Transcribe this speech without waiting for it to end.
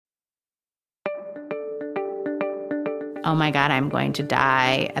oh my God, I'm going to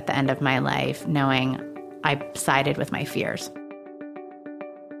die at the end of my life knowing I sided with my fears.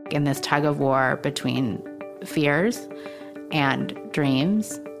 In this tug of war between fears and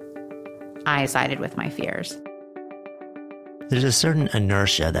dreams, I sided with my fears. There's a certain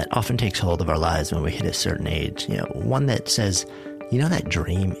inertia that often takes hold of our lives when we hit a certain age. One that says, that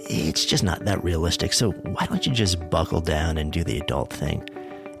dream, it's just not that realistic. So why don't you just buckle down and do the adult thing?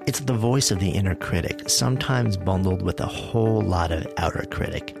 It's the voice of the inner critic, sometimes bundled with a whole lot of outer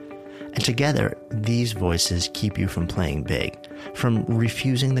critic. And together, these voices keep you from playing big, from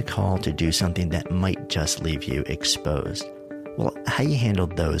refusing the call to do something that might just leave you exposed. Well, how you handle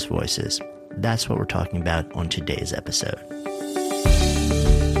those voices, that's what we're talking about on today's episode.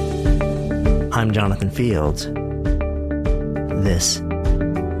 I'm Jonathan Fields. This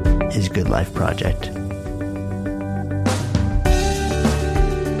is Good Life Project.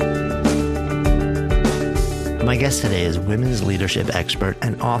 My guest today is women's leadership expert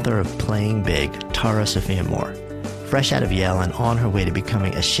and author of Playing Big, Tara Sophia Moore. Fresh out of Yale and on her way to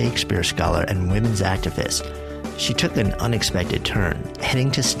becoming a Shakespeare scholar and women's activist, she took an unexpected turn,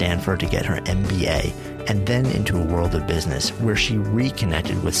 heading to Stanford to get her MBA and then into a world of business where she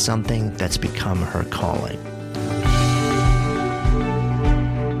reconnected with something that's become her calling.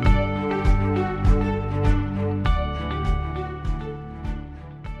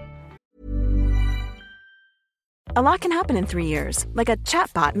 A lot can happen in 3 years, like a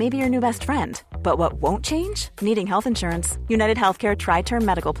chatbot may be your new best friend. But what won't change? Needing health insurance. United Healthcare Tri-Term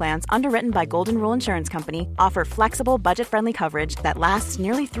Medical Plans, underwritten by Golden Rule Insurance Company, offer flexible, budget-friendly coverage that lasts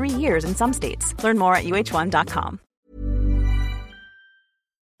nearly 3 years in some states. Learn more at uh1.com.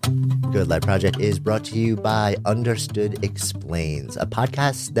 Good Life Project is brought to you by Understood Explains, a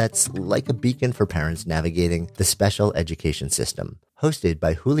podcast that's like a beacon for parents navigating the special education system. Hosted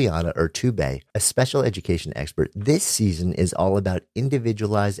by Juliana Urtubey, a special education expert, this season is all about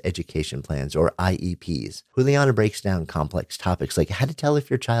individualized education plans, or IEPs. Juliana breaks down complex topics like how to tell if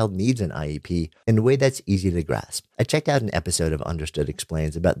your child needs an IEP in a way that's easy to grasp. I checked out an episode of Understood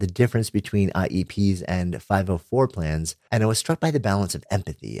Explains about the difference between IEPs and 504 plans, and I was struck by the balance of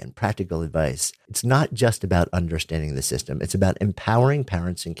empathy and practical advice. It's not just about understanding the system, it's about empowering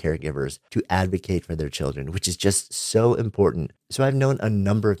parents and caregivers to advocate for their children, which is just so important. So I've known a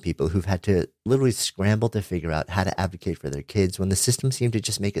number of people who've had to literally scramble to figure out how to advocate for their kids when the system seemed to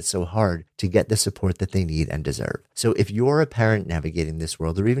just make it so hard to get the support that they need and deserve. So if you're a parent navigating this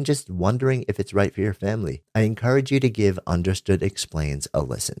world, or even just wondering if it's right for your family, I encourage you to give Understood Explains a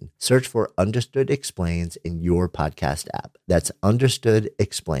listen. Search for Understood Explains in your podcast app. That's Understood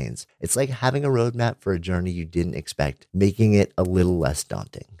Explains. It's like having a roadmap for a journey you didn't expect, making it a little less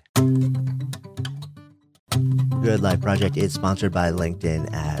daunting. Good Life Project is sponsored by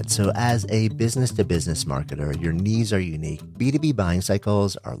LinkedIn Ads. So as a business-to-business marketer, your needs are unique. B2B buying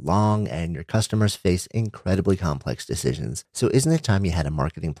cycles are long and your customers face incredibly complex decisions. So isn't it time you had a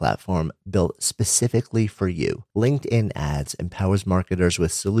marketing platform built specifically for you? LinkedIn Ads empowers marketers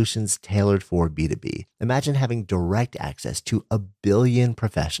with solutions tailored for B2B. Imagine having direct access to 1 billion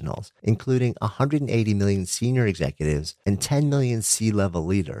professionals, including 180 million senior executives and 10 million C-level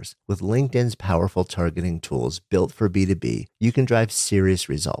leaders. With LinkedIn's powerful targeting tools built for B2B, you can drive serious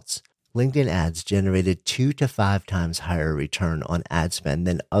results. LinkedIn Ads generated 2 to 5 times higher return on ad spend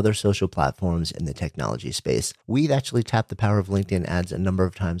than other social platforms in the technology space. We've actually tapped the power of LinkedIn Ads a number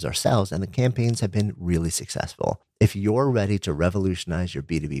of times ourselves, and the campaigns have been really successful. If you're ready to revolutionize your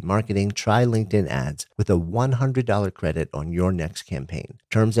B2B marketing, try LinkedIn Ads with a $100 credit on your next campaign.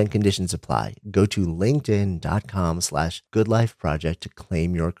 Terms and conditions apply. Go to linkedin.com/goodlifeproject to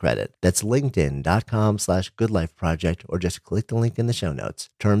claim your credit. That's linkedin.com/goodlifeproject, or just click the link in the show notes.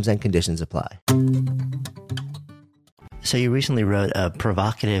 Terms and conditions apply. So you recently wrote a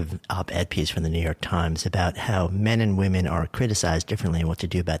provocative op-ed piece for the New York Times about how men and women are criticized differently and what to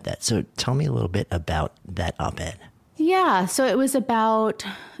do about that. So tell me a little bit about that op-ed. Yeah, so it was about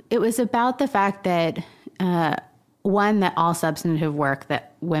the fact that one, that all substantive work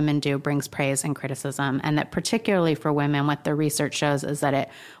that women do brings praise and criticism, and that particularly for women, what the research shows is that it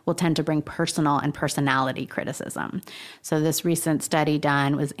will tend to bring personal and personality criticism. So this recent study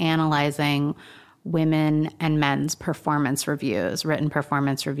done was analyzing women and men's performance reviews, written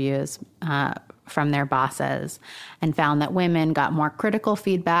performance reviews from their bosses, and found that women got more critical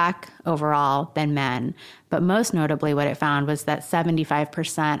feedback overall than men. But most notably, what it found was that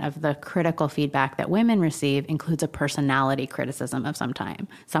 75% of the critical feedback that women receive includes a personality criticism of some kind.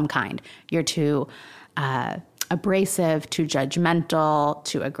 You're too abrasive, too judgmental,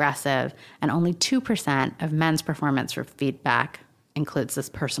 too aggressive, and only 2% of men's performance feedback includes this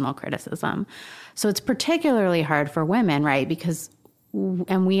personal criticism. So it's particularly hard for women, right?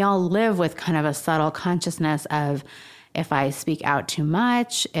 And we all live with kind of a subtle consciousness of, if I speak out too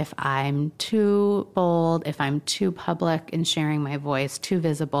much, if I'm too bold, if I'm too public in sharing my voice, too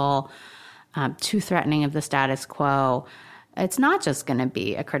visible, too threatening of the status quo, it's not just going to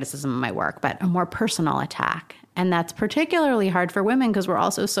be a criticism of my work, but a more personal attack. And that's particularly hard for women because we're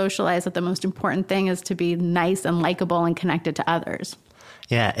also socialized that the most important thing is to be nice and likable and connected to others.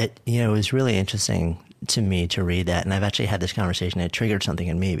 Yeah, it was really interesting to me to read that. And I've actually had this conversation. It triggered something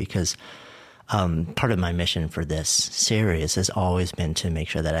in me because part of my mission for this series has always been to make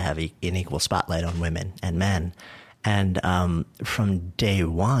sure that I have an equal spotlight on women and men. And from day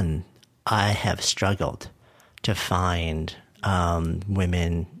one, I have struggled to find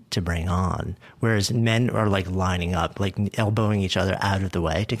women to bring on, whereas men are like lining up, like elbowing each other out of the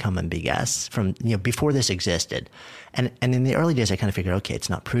way to come and be guests from, before this existed. And in the early days, I kind of figured, okay, it's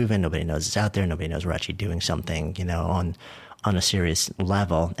not proven. Nobody knows it's out there. Nobody knows we're actually doing something, on a serious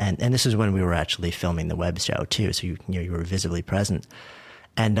level. And this is when we were actually filming the web show too. So you were visibly present.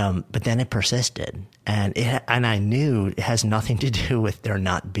 And but then it persisted, and I knew it has nothing to do with there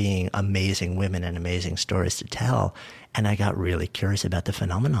not being amazing women and amazing stories to tell. And I got really curious about the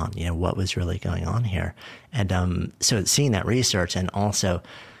phenomenon, what was really going on here. And so seeing that research and also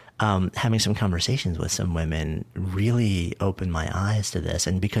having some conversations with some women really opened my eyes to this.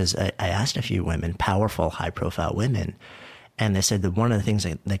 And because I asked a few women, powerful, high-profile women, and they said that one of the things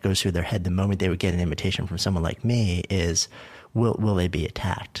that goes through their head the moment they would get an invitation from someone like me is, will they be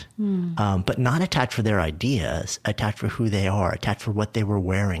attacked? But not attacked for their ideas, attacked for who they are, attacked for what they were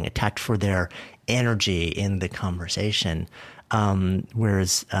wearing, attacked for their energy in the conversation.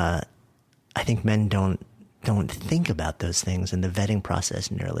 Whereas I think men don't think about those things in the vetting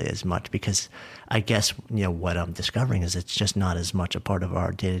process nearly as much, because I guess, what I'm discovering is it's just not as much a part of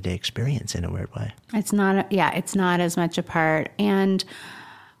our day-to-day experience in a weird way. It's not as much a part. And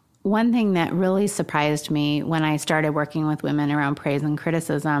one thing that really surprised me when I started working with women around praise and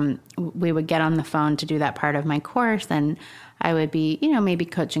criticism, we would get on the phone to do that part of my course, and I would be, maybe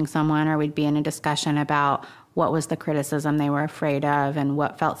coaching someone, or we'd be in a discussion about what was the criticism they were afraid of and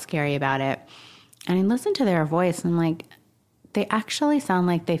what felt scary about it. And I listened to their voice, and I'm like, they actually sound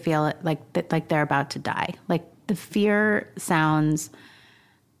like they feel it, like they're about to die. Like the fear sounds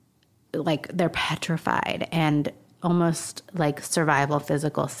like they're petrified and almost like survival,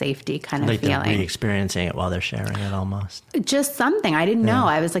 physical safety kind of like feeling. Like they're re-experiencing it while they're sharing it almost. Just something. I didn't know.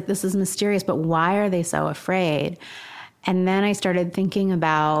 I was like, this is mysterious, but why are they so afraid? And then I started thinking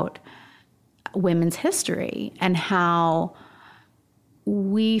about women's history and how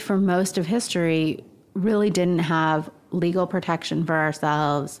we, for most of history, really didn't have legal protection for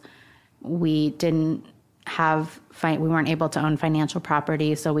ourselves. We didn't have, we weren't able to own financial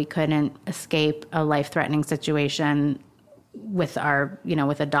property, so we couldn't escape a life-threatening situation with our,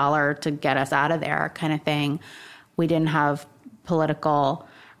 with $1 to get us out of there kind of thing. We didn't have political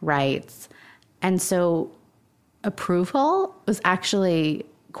rights. And so approval was actually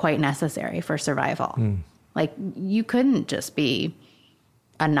quite necessary for survival. Like, you couldn't just be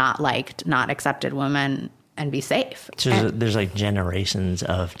a not liked, not accepted woman and be safe. So there's like generations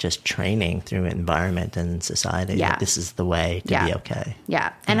of just training through environment and society. Yeah. That this is the way to be okay.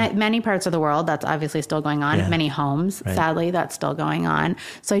 Yeah. And at many parts of the world, that's obviously still going on. Many homes, sadly, that's still going on.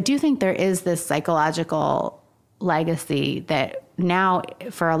 So I do think there is this psychological legacy that now,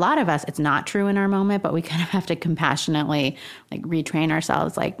 for a lot of us, it's not true in our moment, but we kind of have to compassionately retrain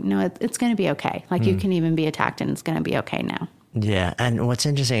ourselves. No, it's going to be okay. You can even be attacked and it's going to be okay now. Yeah. And what's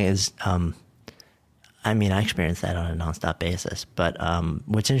interesting is, I experience that on a nonstop basis. But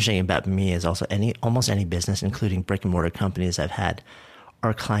what's interesting about me is also almost any business, including brick and mortar companies I've had,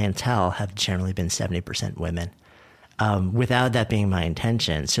 our clientele have generally been 70% women, without that being my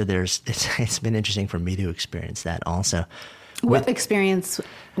intention. So it's been interesting for me to experience that also. What?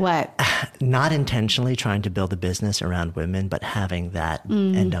 Not intentionally trying to build a business around women, but having that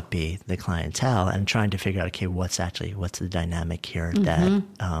end up be the clientele and trying to figure out, okay, what's the dynamic here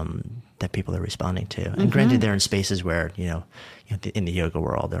that people are responding to. And granted, they're in spaces where, in the yoga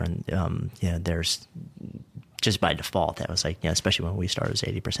world or in, there's just by default, that was especially when we started,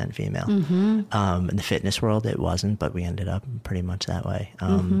 it was 80% female. In the fitness world, it wasn't, but we ended up pretty much that way.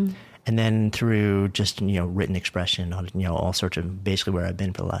 And then through just, written expression on, all sorts of basically where I've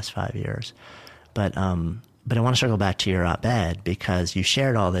been for the last 5 years. But I want to circle back to your op-ed because you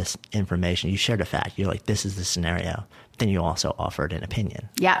shared all this information. You shared a fact. You're like, this is the scenario. Then you also offered an opinion.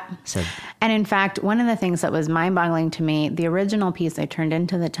 Yeah. And in fact, one of the things that was mind-boggling to me, the original piece I turned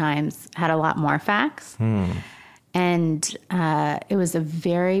into the Times had a lot more facts. And it was a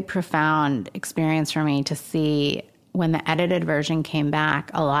very profound experience for me to see when the edited version came back,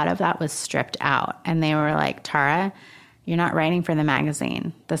 a lot of that was stripped out. And they were like, Tara, you're not writing for the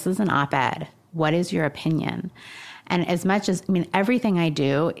magazine. This is an op-ed. What is your opinion? And as much as, everything I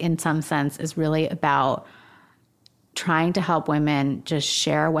do in some sense is really about trying to help women just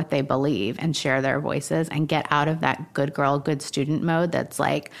share what they believe and share their voices and get out of that good girl, good student mode that's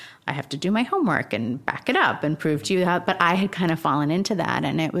like, I have to do my homework and back it up and prove to you how, but I had kind of fallen into that.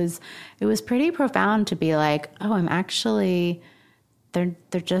 And it was pretty profound to be like, oh, I'm actually, they're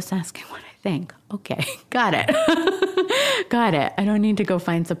just asking what I think. Okay, got it. Got it. I don't need to go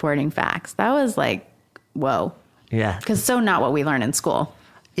find supporting facts. That was like, whoa. Yeah. Because so not what we learn in school.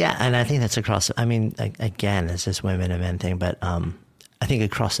 Yeah, and I think that's across, again, it's this women and men thing, but I think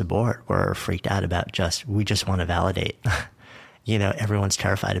across the board, we're freaked out about we just want to validate. Everyone's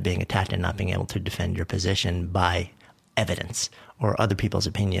terrified of being attacked and not being able to defend your position by evidence or other people's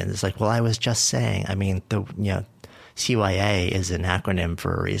opinions. It's like, well, I was just saying, CYA is an acronym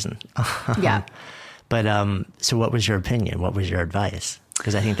for a reason. Yeah. But so what was your opinion? What was your advice?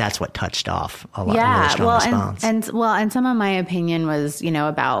 Because I think that's what touched off a lot. Really strong response. And some of my opinion was,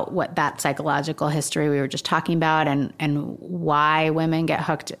 about what that psychological history we were just talking about, and why women get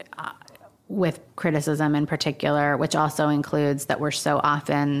hooked with criticism in particular, which also includes that we're so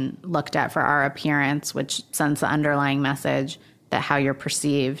often looked at for our appearance, which sends the underlying message that how you're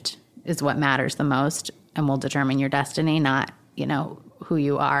perceived is what matters the most and will determine your destiny, not who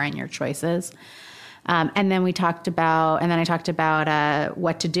you are and your choices. And then I talked about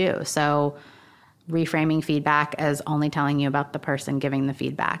what to do. So reframing feedback as only telling you about the person giving the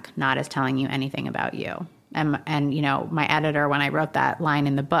feedback, not as telling you anything about you. And my editor, when I wrote that line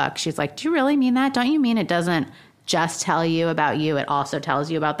in the book, she's like, do you really mean that? Don't you mean it doesn't just tell you about you? It also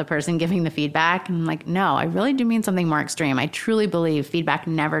tells you about the person giving the feedback? And I'm like, no, I really do mean something more extreme. I truly believe feedback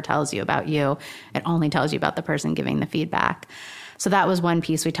never tells you about you. It only tells you about the person giving the feedback. So that was one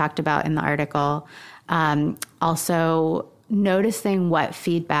piece we talked about in the article. Also noticing what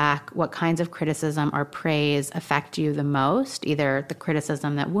feedback, what kinds of criticism or praise affect you the most, either the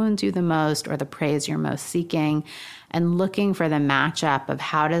criticism that wounds you the most or the praise you're most seeking, and looking for the matchup of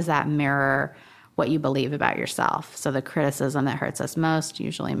how does that mirror what you believe about yourself. So the criticism that hurts us most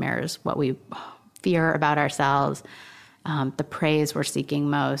usually mirrors what we fear about ourselves. The praise we're seeking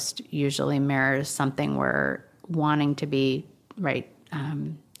most usually mirrors something we're wanting to be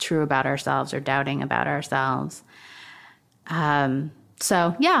true about ourselves or doubting about ourselves.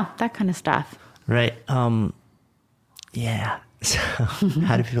 So yeah, that kind of stuff. Right. Yeah. So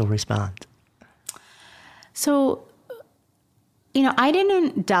how do people respond? So, I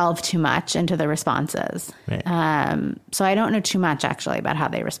didn't delve too much into the responses. Right. So I don't know too much actually about how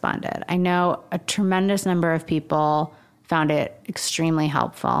they responded. I know a tremendous number of people found it extremely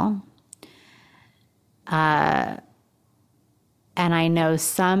helpful. And I know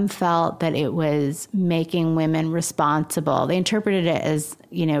some felt that it was making women responsible. They interpreted it as,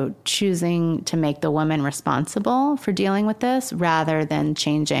 choosing to make the woman responsible for dealing with this rather than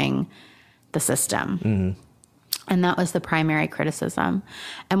changing the system. Mm-hmm. And that was the primary criticism.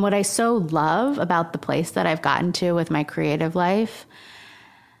 And what I so love about the place that I've gotten to with my creative life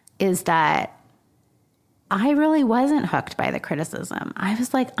is that I really wasn't hooked by the criticism. I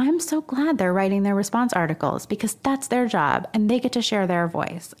was like, I'm so glad they're writing their response articles because that's their job and they get to share their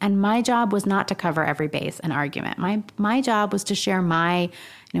voice. And my job was not to cover every base and argument. My job was to share my,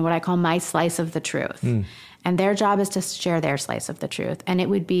 what I call my slice of the truth. And their job is to share their slice of the truth. And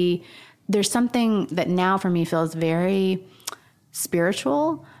there's something that now for me feels very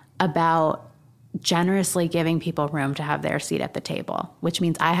spiritual about generously giving people room to have their seat at the table, which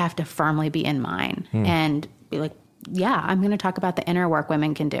means I have to firmly be in mine and be like, yeah, I'm going to talk about the inner work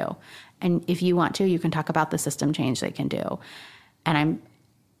women can do. And if you want to, you can talk about the system change they can do. And I'm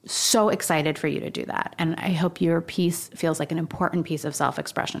so excited for you to do that. And I hope your piece feels like an important piece of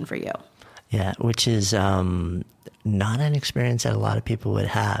self-expression for you. Yeah, which is not an experience that a lot of people would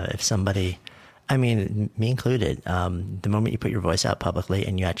have. If somebody, me included, the moment you put your voice out publicly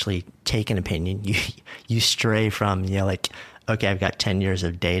and you actually take an opinion, you stray from, okay, I've got 10 years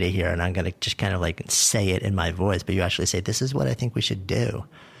of data here and I'm going to just kind of say it in my voice, but you actually say, this is what I think we should do.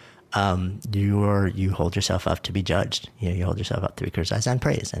 You hold yourself up to be judged. You hold yourself up to be criticized and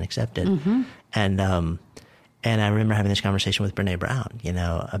praised and accepted. Mm-hmm. And I remember having this conversation with Brene Brown,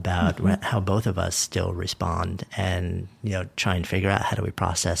 about how both of us still respond and, try and figure out how do we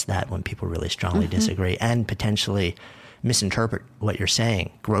process that when people really strongly disagree and potentially misinterpret what you're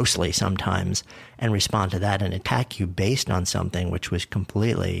saying grossly sometimes and respond to that and attack you based on something which was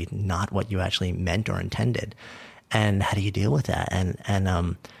completely not what you actually meant or intended. And how do you deal with that?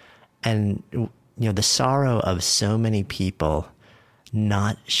 And the sorrow of so many people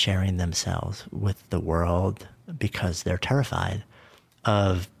not sharing themselves with the world because they're terrified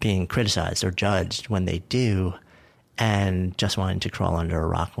of being criticized or judged when they do, and just wanting to crawl under a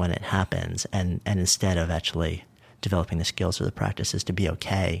rock when it happens. And instead of actually developing the skills or the practices to be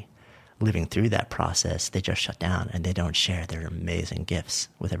okay living through that process, they just shut down and they don't share their amazing gifts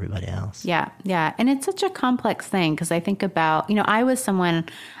with everybody else. Yeah. Yeah. And it's such a complex thing, because I think about, I was someone,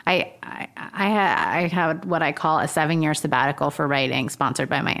 I had what I call a 7-year sabbatical for writing, sponsored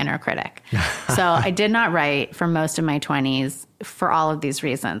by my inner critic. So I did not write for most of my 20s for all of these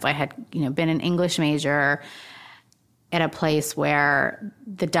reasons. I had, been an English major at a place where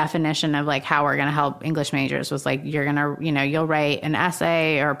the definition of like how we're going to help English majors was like, you're going to, you'll write an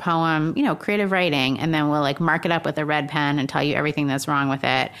essay or a poem, creative writing, and then we'll like mark it up with a red pen and tell you everything that's wrong with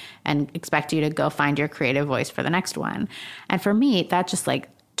it and expect you to go find your creative voice for the next one. And for me, that just like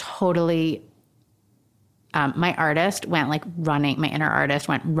totally, my artist went like running, my inner artist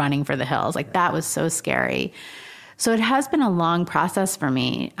went running for the hills. Like that was so scary. So it has been a long process for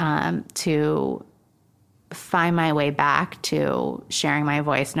me to find my way back to sharing my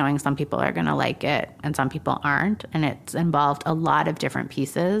voice, knowing some people are going to like it and some people aren't. And it's involved a lot of different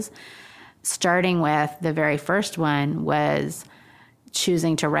pieces, starting with the very first one was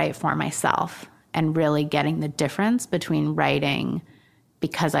choosing to write for myself and really getting the difference between writing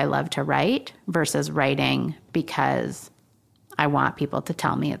because I love to write versus writing because I want people to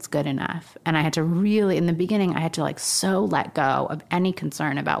tell me it's good enough. And I had to really, in the beginning, I had to like so let go of any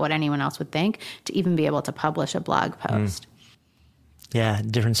concern about what anyone else would think to even be able to publish a blog post. Yeah,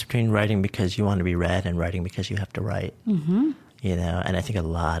 difference between writing because you want to be read and writing because you have to write. Mm-hmm. And I think a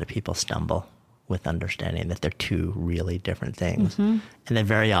lot of people stumble with understanding that they're two really different things. Mm-hmm. And then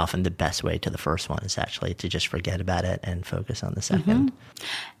very often the best way to the first one is actually to just forget about it and focus on the second. Mm-hmm.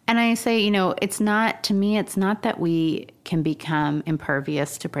 And I say, it's not that we can become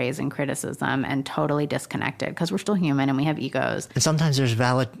impervious to praise and criticism and totally disconnected, because we're still human and we have egos. And sometimes there's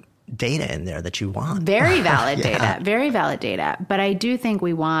valid data in there that you want. Very valid data. But I do think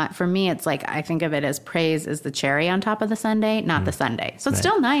for me, it's like, I think of it as praise is the cherry on top of the sundae, not the sundae. So it's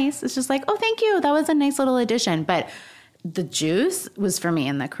still nice. It's just like, oh, thank you. That was a nice little addition. But the juice was for me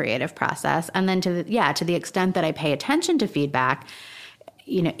in the creative process. And then to the extent that I pay attention to feedback,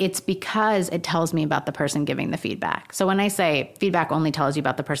 it's because it tells me about the person giving the feedback. So when I say feedback only tells you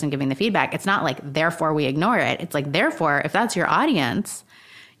about the person giving the feedback, it's not like, therefore we ignore it. It's like, therefore, if that's your audience,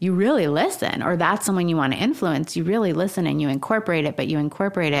 you really listen, or that's someone you want to influence, you really listen and you incorporate it, but you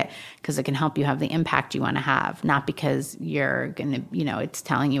incorporate it because it can help you have the impact you want to have, not because you're going to, it's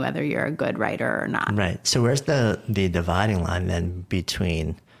telling you whether you're a good writer or not. Right. So where's the dividing line then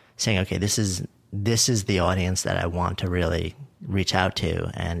between saying, okay, this is the audience that I want to really reach out to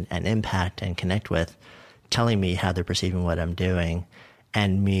and impact and connect with, telling me how they're perceiving what I'm doing,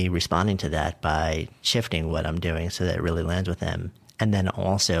 and me responding to that by shifting what I'm doing so that it really lands with them. And then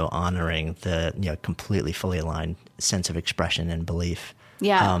also honoring the completely fully aligned sense of expression and belief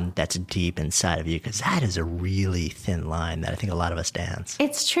that's deep inside of you, because that is a really thin line that I think a lot of us dance.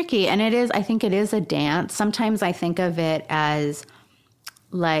 It's tricky, and I think it is a dance. Sometimes I think of it as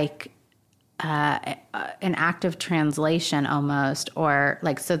like an act of translation almost, or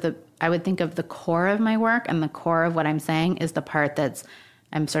like, I would think of the core of my work, and the core of what I'm saying is the part that's,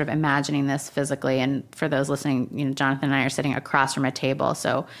 I'm sort of imagining this physically. And for those listening, Jonathan and I are sitting across from a table.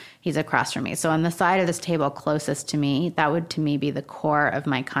 So he's across from me. So on the side of this table closest to me, that would to me be the core of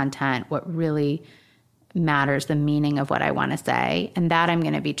my content, what really matters, the meaning of what I want to say. And that I'm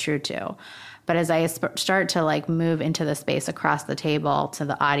going to be true to. But as I start to like move into the space across the table to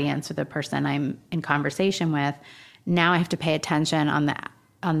the audience or the person I'm in conversation with, now I have to pay attention on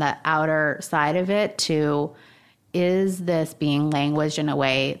the outer side of it to, is this being languaged in a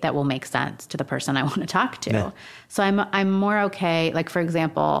way that will make sense to the person I want to talk to? Yeah. So I'm more okay. Like, for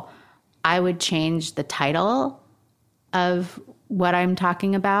example, I would change the title of what I'm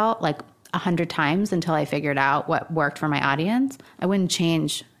talking about like 100 times until I figured out what worked for my audience. I wouldn't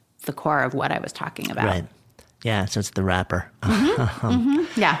change the core of what I was talking about. Right. Yeah, so it's the wrapper.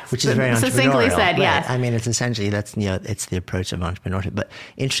 Yeah. Which is very entrepreneurial. Succinctly said, right? Yes. I mean, it's essentially, it's the approach of entrepreneurship. But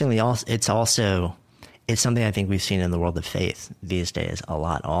interestingly, it's something I think we've seen in the world of faith these days a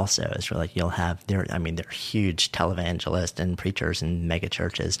lot also. Is where like you'll have, there are huge televangelists and preachers in mega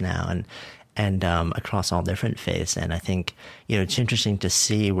churches now and across all different faiths. And I think, it's interesting to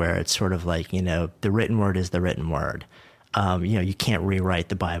see where it's sort of like, the written word is the written word. You can't rewrite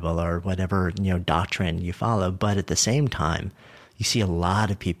the Bible or whatever, doctrine you follow. But at the same time, you see a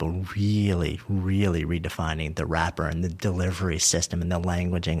lot of people really, really redefining the rapper and the delivery system and the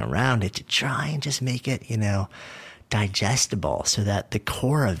languaging around it to try and just make it, digestible so that the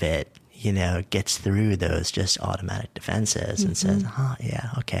core of it, gets through those just automatic defenses and says, yeah,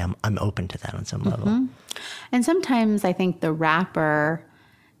 okay, I'm open to that on some level. And sometimes I think the rapper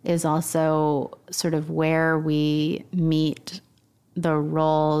is also sort of where we meet the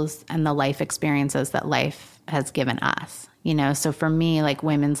roles and the life experiences that life has given us. So for me, like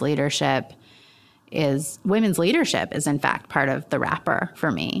women's leadership is in fact part of the rapper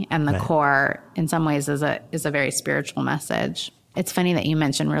for me. And the core in some ways is a very spiritual message. It's funny that you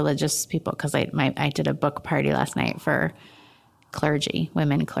mentioned religious people because I did a book party last night for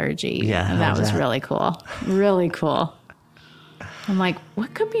women clergy. Yeah. And that was really cool. Really cool. I'm like,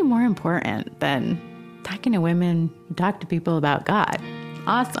 what could be more important than talking to women who talk to people about God?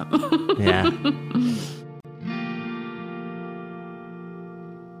 Awesome. Yeah.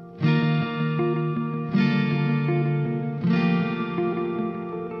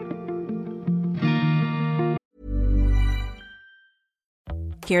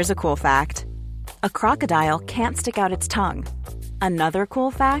 Here's a cool fact. A crocodile can't stick out its tongue. Another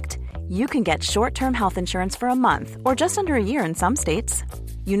cool fact, you can get short-term health insurance for a month or just under a year in some states.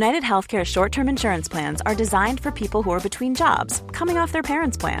 United Healthcare short-term insurance plans are designed for people who are between jobs, coming off their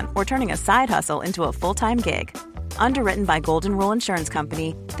parents' plan, or turning a side hustle into a full-time gig. Underwritten by Golden Rule Insurance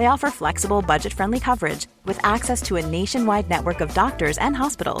Company, they offer flexible, budget-friendly coverage with access to a nationwide network of doctors and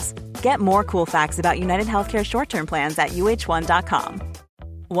hospitals. Get more cool facts about United Healthcare short-term plans at uh1.com.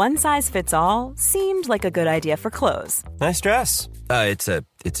 One size fits all seemed like a good idea for clothes. Nice dress. It's a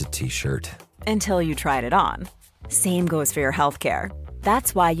t-shirt. Until you tried it on. Same goes for your healthcare.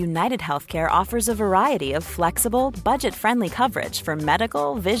 That's why United Healthcare offers a variety of flexible, budget-friendly coverage for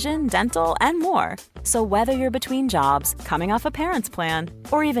medical, vision, dental, and more. So whether you're between jobs, coming off a parent's plan,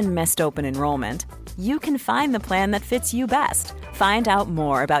 or even missed open enrollment, you can find the plan that fits you best. Find out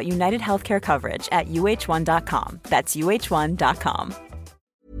more about United Healthcare coverage at uh1.com. That's uh1.com.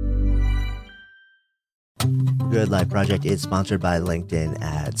 Good Life Project is sponsored by LinkedIn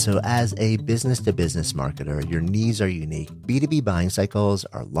Ads. So as a business-to-business marketer, your needs are unique. B2B buying cycles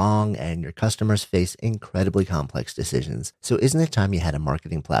are long and your customers face incredibly complex decisions. So isn't it time you had a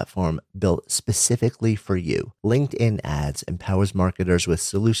marketing platform built specifically for you? LinkedIn Ads empowers marketers with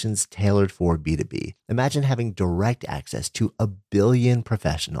solutions tailored for B2B. Imagine having direct access to 1 billion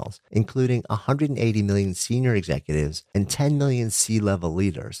professionals, including 180 million senior executives and 10 million C-level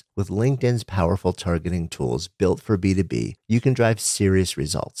leaders. With LinkedIn's powerful targeting tools built for B2B, you can drive serious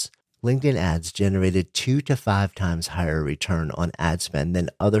results. LinkedIn Ads generated 2 to 5 times higher return on ad spend than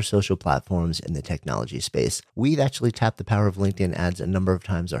other social platforms in the technology space. We've actually tapped the power of LinkedIn Ads a number of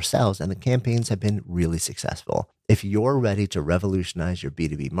times ourselves, and the campaigns have been really successful. If you're ready to revolutionize your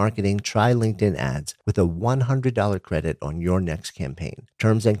B2B marketing, try LinkedIn Ads with a $100 credit on your next campaign.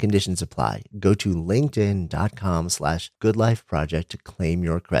 Terms and conditions apply. Go to linkedin.com/goodlifeproject to claim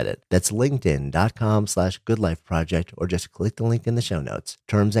your credit. That's linkedin.com/goodlifeproject, or just click the link in the show notes.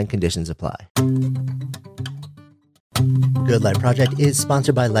 Terms and conditions apply. Good Life Project is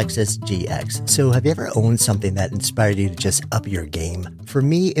sponsored by Lexus GX. So have you ever owned something that inspired you to just up your game? For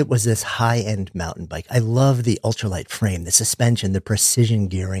me, it was this high-end mountain bike. I love the ultralight frame, the suspension, the precision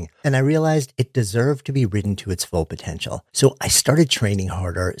gearing, and I realized it deserved to be ridden to its full potential. So I started training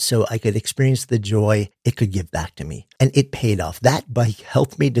harder so I could experience the joy it could give back to me. And it paid off. That bike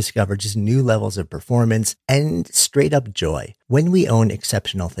helped me discover just new levels of performance and straight up joy. When we own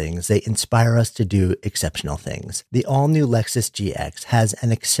exceptional things, they inspire us to do exceptional things. The all-new Lexus GX has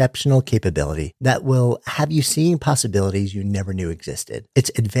an exceptional capability that will have you seeing possibilities you never knew existed.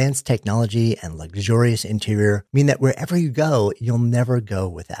 Its advanced technology and luxurious interior mean that wherever you go, you'll never go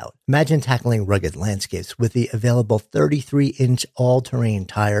without. Imagine tackling rugged landscapes with the available 33-inch all-terrain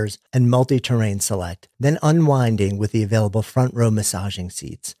tires and multi-terrain select, then unwinding with the available front-row massaging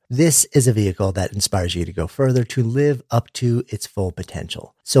seats. This is a vehicle that inspires you to go further, to live up to its full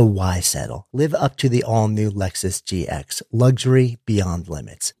potential. So why settle? Live up to the all-new Lexus GX, luxury beyond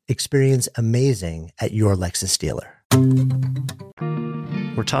limits. Experience amazing at your Lexus dealer.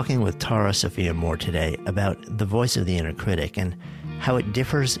 We're talking with Tara Sophia Moore today about the voice of the inner critic and how it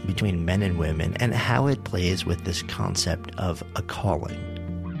differs between men and women and how it plays with this concept of a calling.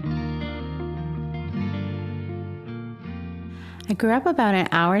 I grew up about an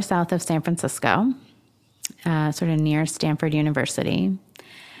hour south of San Francisco, sort of near Stanford University.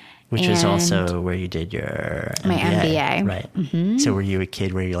 Which is also where you did your my MBA. MBA. Right. Mm-hmm. So were you a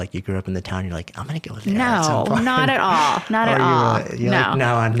kid where you grew up in the town, you're like, I'm going to go there? No, not at all. Not at all. You're like,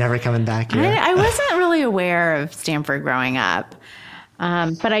 no, I'm never coming back here. I wasn't really aware of Stanford growing up.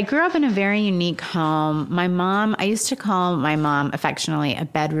 But I grew up in a very unique home. I used to call my mom affectionately a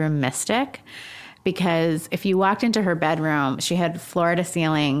bedroom mystic, because if you walked into her bedroom, she had floor to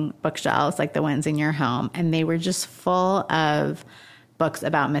ceiling bookshelves like the ones in your home. And they were just full of books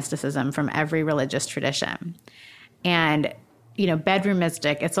about mysticism from every religious tradition. And, bedroom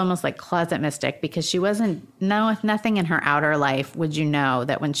mystic, it's almost like closet mystic, because she nothing in her outer life would you know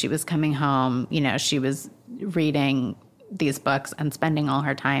that when she was coming home, she was reading these books and spending all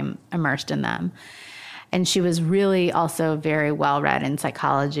her time immersed in them. And she was really also very well read in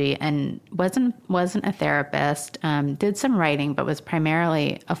psychology and wasn't a therapist, did some writing, but was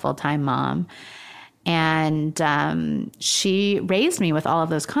primarily a full-time mom. And she raised me with all of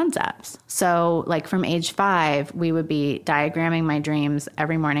those concepts. So like from age 5, we would be diagramming my dreams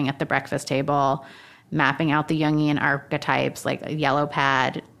every morning at the breakfast table, mapping out the Jungian archetypes, like a yellow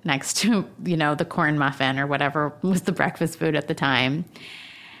pad next to, the corn muffin or whatever was the breakfast food at the time.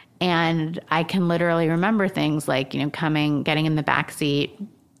 And I can literally remember things like, getting in the back seat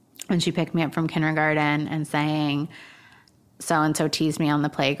when she picked me up from kindergarten and saying, so-and-so teased me on the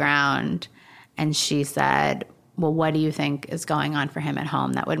playground. And she said, well, what do you think is going on for him at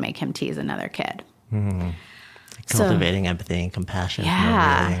home that would make him tease another kid? Mm-hmm. Cultivating empathy and compassion from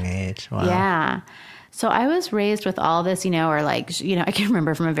a really young age. Wow. Yeah. So I was raised with all this, I can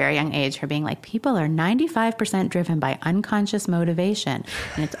remember from a very young age her being like, people are 95% driven by unconscious motivation.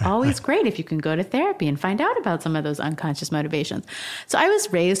 And it's always great if you can go to therapy and find out about some of those unconscious motivations. So I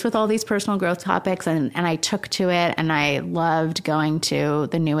was raised with all these personal growth topics and I took to it, and I loved going to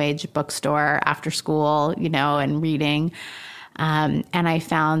the New Age bookstore after school, and reading. And I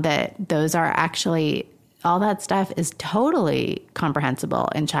found that those are actually... all that stuff is totally comprehensible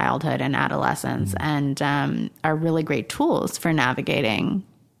in childhood and adolescence, and are really great tools for navigating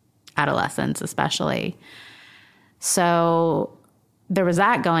adolescence, especially. So there was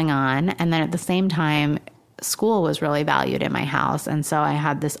that going on. And then at the same time, school was really valued in my house. And so I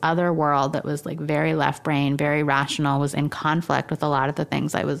had this other world that was like very left brain, very rational, was in conflict with a lot of the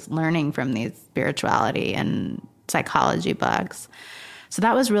things I was learning from these spirituality and psychology books. So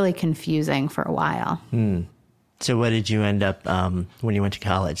that was really confusing for a while. So what did you end up, when you went to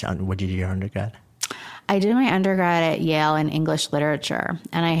college, what did you do your undergrad? I did my undergrad at Yale in English literature.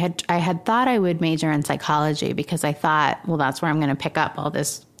 And I had thought I would major in psychology because I thought, well, that's where I'm going to pick up all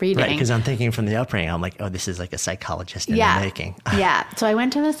this reading. Right, because I'm thinking from the upbringing, I'm like, oh, this is like a psychologist in the making. Yeah. So I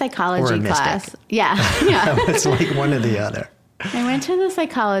went to the psychology class. Yeah. It's like one or the other. I went to the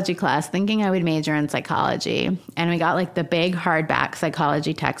psychology class thinking I would major in psychology, and we got like the big hardback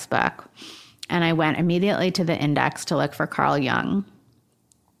psychology textbook. And I went immediately to the index to look for Carl Jung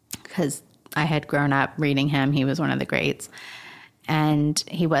because I had grown up reading him. He was one of the greats. And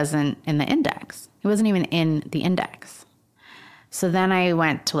he wasn't in the index. He wasn't even in the index. So then I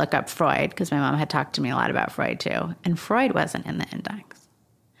went to look up Freud because my mom had talked to me a lot about Freud too. And Freud wasn't in the index.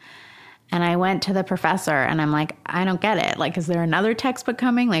 And I went to the professor and I'm like, I don't get it. Like, is there another textbook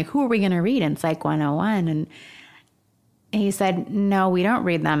coming? Like, who are we going to read in Psych 101? And he said, no, we don't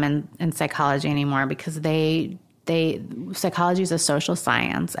read them in psychology anymore because psychology is a social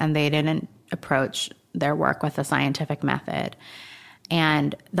science and they didn't approach their work with a scientific method.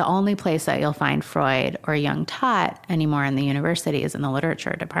 And the only place that you'll find Freud or Jung taught anymore in the university is in the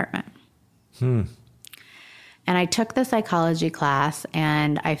literature department. And I took the psychology class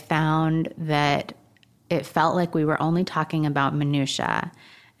and I found that it felt like we were only talking about minutia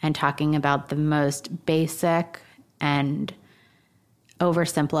and talking about the most basic and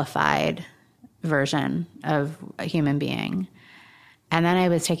oversimplified version of a human being. And then I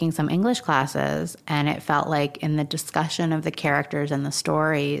was taking some English classes and it felt like in the discussion of the characters and the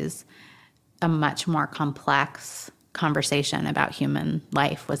stories, a much more complex conversation about human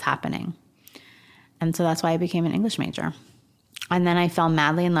life was happening. And so that's why I became an English major. And then I fell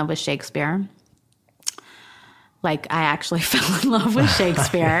madly in love with Shakespeare. Like, I actually fell in love with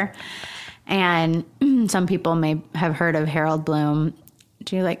Shakespeare. And some people may have heard of Harold Bloom.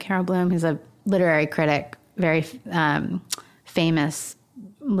 Do you like Harold Bloom? He's a literary critic, very famous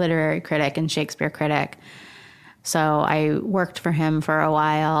literary critic and Shakespeare critic. So I worked for him for a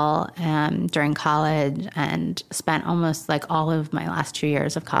while during college and spent almost like all of my last 2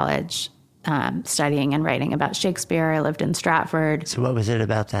 years of college studying and writing about Shakespeare. I lived in Stratford. So what was it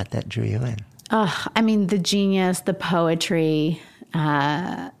about that drew you in? I mean, the genius, the poetry,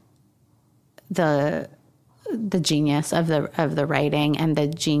 the the genius of the writing and the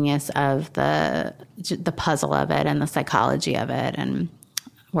genius of the puzzle of it and the psychology of it and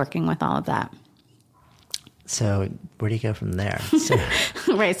working with all of that. So where do you go from there? So,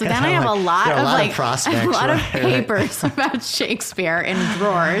 right. So then I have a lot of papers right? about Shakespeare in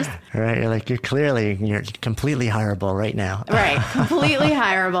drawers. Right. You're like, you're completely hireable right now. Right. Completely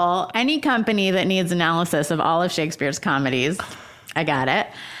hireable. Any company that needs analysis of all of Shakespeare's comedies, I got it.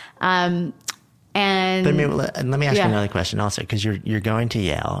 And but let me ask you another question also, because you're going to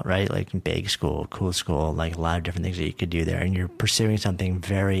Yale, right? Like big school, cool school, like a lot of different things that you could do there. And you're pursuing something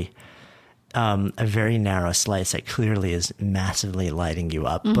a very narrow slice that clearly is massively lighting you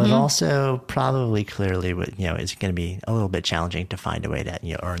up, but also probably clearly, it's going to be a little bit challenging to find a way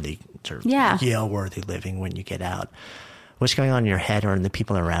to, earn the sort of Yale-worthy living when you get out. What's going on in your head or in the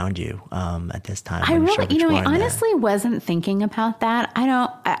people around you at this time? I really, I honestly wasn't thinking about that.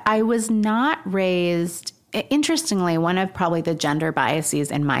 I was not raised. Interestingly, one of probably the gender biases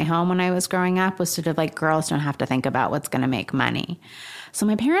in my home when I was growing up was sort of like, girls don't have to think about what's going to make money. So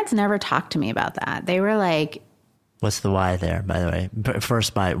my parents never talked to me about that. They were like, what's the why there, by the way?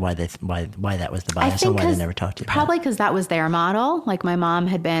 First, why that was the bias and why they never talked to you about it? Probably because that was their model. Like my mom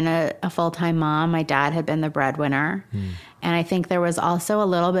had been a full-time mom. My dad had been the breadwinner. And I think there was also a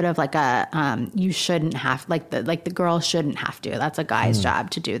little bit of like you shouldn't have, like the girl shouldn't have to. That's a guy's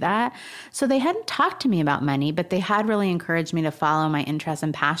job to do that. So they hadn't talked to me about money, but they had really encouraged me to follow my interests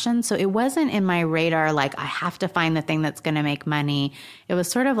and passions. So it wasn't in my radar like I have to find the thing that's going to make money. It was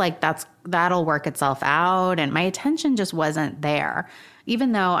sort of like that'll work itself out. And my attention just wasn't there,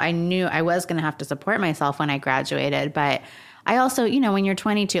 even though I knew I was going to have to support myself when I graduated. But I also, when you're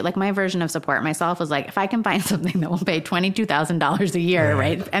 22, like my version of support myself was like, if I can find something that will pay $22,000 a year,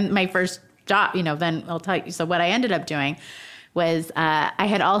 right? And my first job, then I'll tell you. So what I ended up doing was I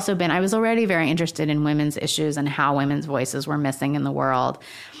was already very interested in women's issues and how women's voices were missing in the world.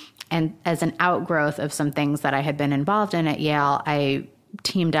 And as an outgrowth of some things that I had been involved in at Yale, I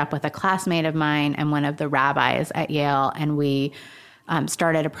teamed up with a classmate of mine and one of the rabbis at Yale, and we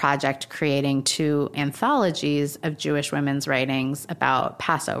started a project creating 2 anthologies of Jewish women's writings about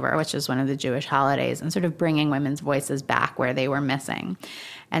Passover, which is one of the Jewish holidays, and sort of bringing women's voices back where they were missing.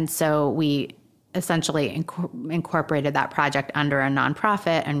 And so we essentially incorporated that project under a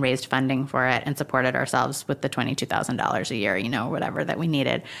nonprofit and raised funding for it and supported ourselves with the $22,000 a year, whatever that we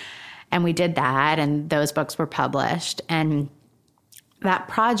needed. And we did that, and those books were published. And that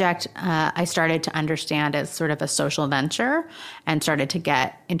project, I started to understand as sort of a social venture and started to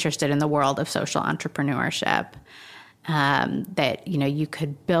get interested in the world of social entrepreneurship, that, you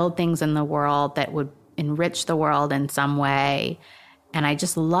could build things in the world that would enrich the world in some way. And I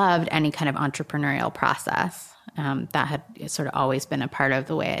just loved any kind of entrepreneurial process. That had sort of always been a part of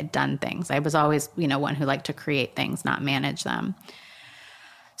the way I'd done things. I was always, one who liked to create things, not manage them.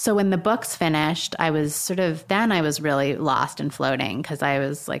 So when the books finished, I was really lost and floating because I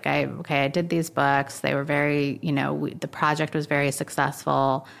was like, I did these books. They were very, the project was very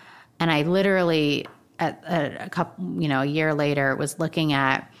successful. And I literally, a year later, was looking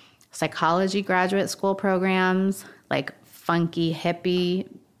at psychology graduate school programs, like funky hippie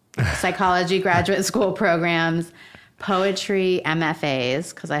psychology graduate school programs, poetry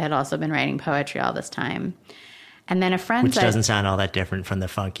MFAs, because I had also been writing poetry all this time. And then a friend Which doesn't sound all that different from the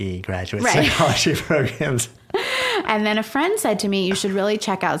funky graduate right. psychology programs. And then a friend said to me, you should really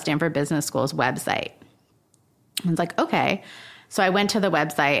check out Stanford Business School's website. I was like, okay. So I went to the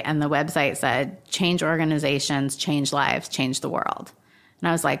website, and the website said, change organizations, change lives, change the world. And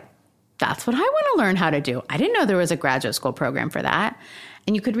I was like, that's what I want to learn how to do. I didn't know there was a graduate school program for that.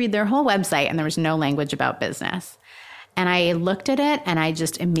 And you could read their whole website, and there was no language about business. And I looked at it, and I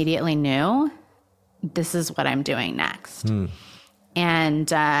just immediately knew this is what I'm doing next.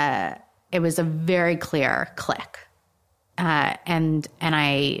 And it was a very clear click. And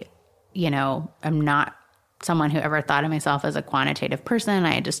I, I'm not someone who ever thought of myself as a quantitative person.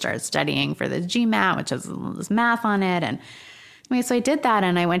 I had to start studying for the GMAT, which has this math on it. And so I did that,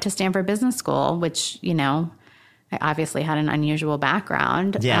 and I went to Stanford Business School, which, I obviously had an unusual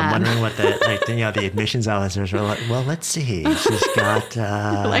background. Yeah, I'm wondering what the admissions officers were like. Well, let's see. She's got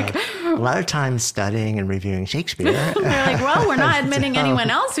a lot of time studying and reviewing Shakespeare. They're like, well, we're not admitting anyone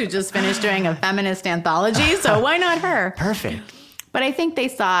else who just finished doing a feminist anthology, so why not her? Perfect. But I think they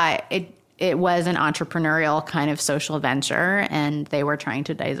saw it was an entrepreneurial kind of social venture, and they were trying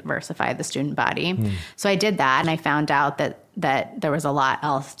to diversify the student body. So I did that, and I found out that there was a lot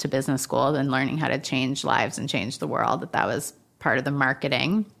else to business school than learning how to change lives and change the world, that was part of the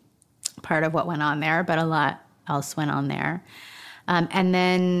marketing, part of what went on there, but a lot else went on there. And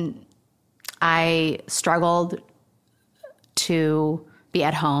then I struggled to be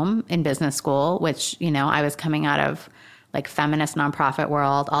at home in business school, which, you know, I was coming out of like feminist nonprofit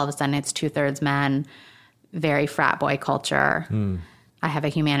world. All of a sudden it's 2/3 men, very frat boy culture. I have a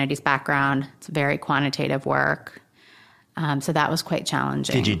humanities background. It's very quantitative work. So that was quite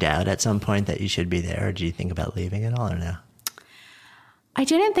challenging. Did you doubt at some point that you should be there, or did you think about leaving at all, or no? I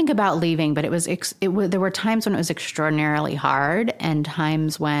didn't think about leaving, but there were times when it was extraordinarily hard, and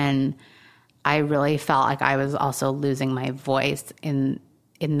times when I really felt like I was also losing my voice in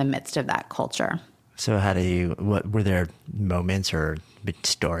the midst of that culture. So what were there moments or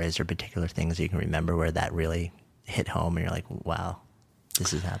stories or particular things you can remember where that really hit home and you're like, wow,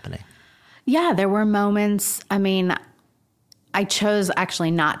 this is happening? Yeah, there were moments. I mean, I chose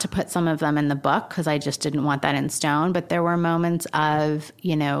actually not to put some of them in the book because I just didn't want that in stone. But there were moments of,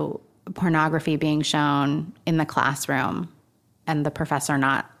 you know, pornography being shown in the classroom and the professor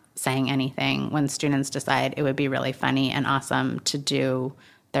not saying anything when students decide it would be really funny and awesome to do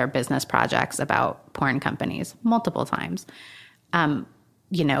their business projects about porn companies multiple times.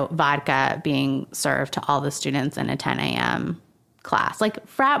 You know, vodka being served to all the students in a 10 a.m. class, like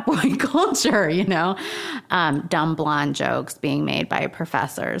frat boy culture, you know, dumb blonde jokes being made by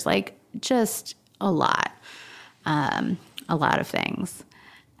professors, like just a lot of things.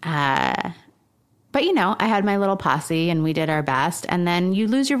 But, you know, I had my little posse and we did our best. And then you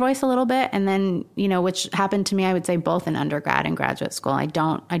lose your voice a little bit. And then, you know, which happened to me, I would say both in undergrad and graduate school. I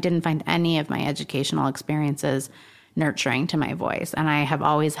didn't find any of my educational experiences nurturing to my voice. And I have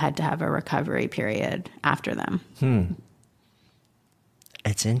always had to have a recovery period after them.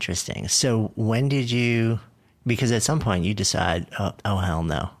 It's interesting. So when did you, because at some point you decide, oh hell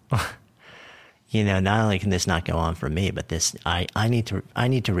no. You know, not only can this not go on for me, but this, I need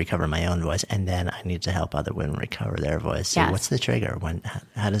to recover my own voice, and then I need to help other women recover their voice. So yes. What's the trigger?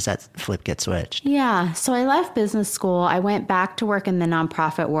 How does that flip get switched? Yeah. So I left business school. I went back to work in the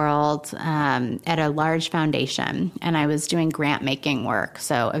nonprofit world at a large foundation, and I was doing grant making work.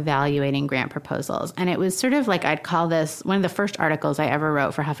 So evaluating grant proposals. And it was sort of like, I'd call this, one of the first articles I ever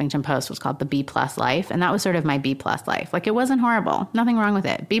wrote for Huffington Post was called The B+ Life. And that was sort of my B+ life. Like, it wasn't horrible. Nothing wrong with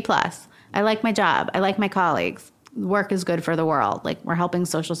it. B+. I like my job. I like my colleagues. Work is good for the world. Like, we're helping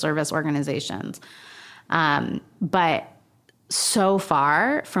social service organizations. But so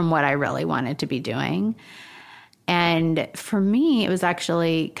far from what I really wanted to be doing. And for me, it was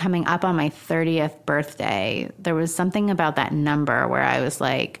actually coming up on my 30th birthday. There was something about that number where I was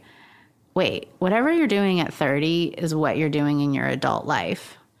like, wait, whatever you're doing at 30 is what you're doing in your adult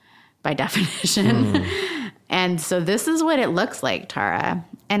life by definition. And so this is what it looks like, Tara.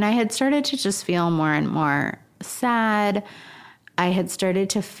 And I had started to just feel more and more sad. I had started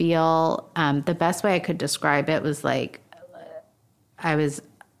to feel, the best way I could describe it was like I was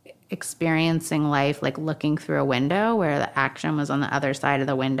experiencing life like looking through a window where the action was on the other side of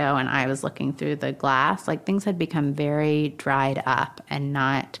the window and I was looking through the glass. Like, things had become very dried up and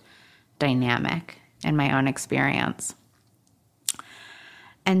not dynamic in my own experience.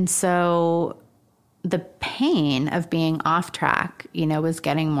 And so the pain of being off track, you know, was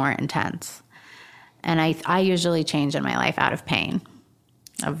getting more intense. And I usually change in my life out of pain,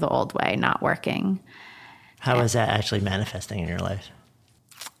 of the old way, not working. How is that actually manifesting in your life?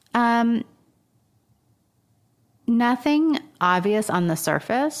 Nothing obvious on the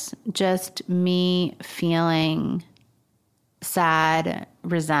surface, just me feeling sad,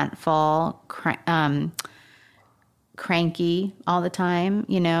 resentful, cranky all the time,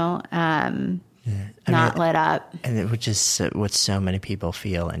 you know, not lit up. And which is what so many people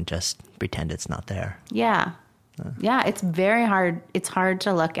feel and just pretend it's not there. Yeah. Yeah, it's very hard. It's hard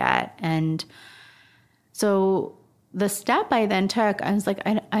to look at. And so the step I then took, I was like,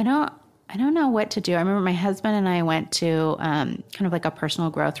 I don't know what to do. I remember my husband and I went to kind of like a personal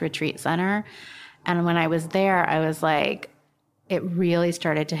growth retreat center. And when I was there, I was like, it really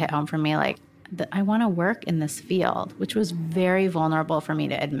started to hit home for me, like, I want to work in this field, which was very vulnerable for me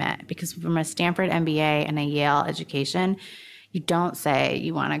to admit, because from a Stanford MBA and a Yale education, you don't say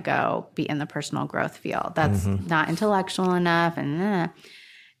you want to go be in the personal growth field. That's not intellectual enough. And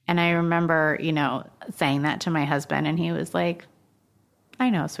I remember, you know, saying that to my husband, and he was like, I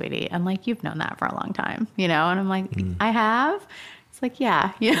know, sweetie. I'm like, you've known that for a long time, you know? And I'm like, I have? It's like,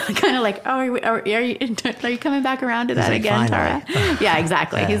 yeah. Kind of like, oh, are you coming back around to that like, again, finally. Tara? Yeah,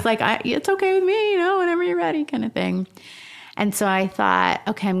 exactly. Yeah. He's like, it's okay with me, you know, whenever you're ready, kind of thing. And so I thought,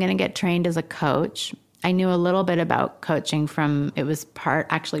 okay, I'm going to get trained as a coach. I knew a little bit about coaching it was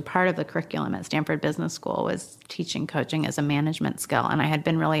part of the curriculum at Stanford Business School was teaching coaching as a management skill. And I had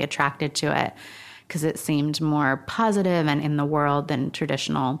been really attracted to it because it seemed more positive and in the world than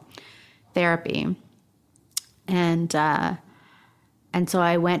traditional therapy. And so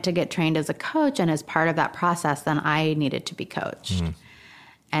I went to get trained as a coach, and as part of that process, then I needed to be coached.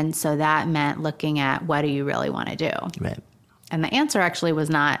 And so that meant looking at, what do you really want to do? Right. And the answer actually was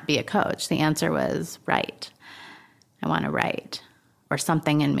not be a coach. The answer was write. I want to write. Or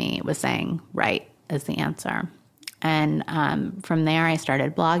something in me was saying write is the answer. And from there, I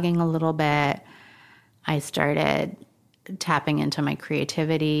started blogging a little bit. I started tapping into my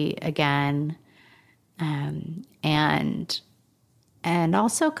creativity again. And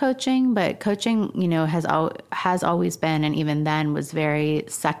also coaching, but coaching, you know, has always been, and even then was very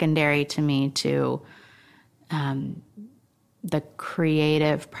secondary to me to the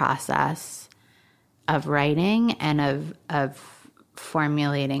creative process of writing and of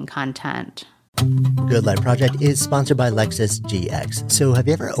formulating content. Good Life Project is sponsored by Lexus GX. So have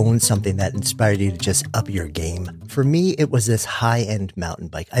you ever owned something that inspired you to just up your game? For me, it was this high-end mountain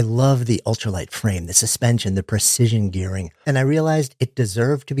bike. I love the ultralight frame, the suspension, the precision gearing, and I realized it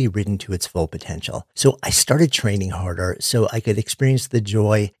deserved to be ridden to its full potential. So I started training harder so I could experience the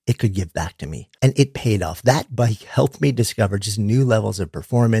joy it could give back to me. And it paid off. That bike helped me discover just new levels of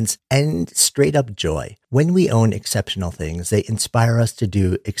performance and straight up joy. When we own exceptional things, they inspire us to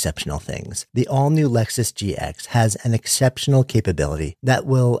do exceptional things. The all-new Lexus GX has an exceptional capability that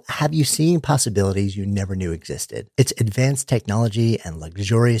will have you seeing possibilities you never knew existed. Its advanced technology and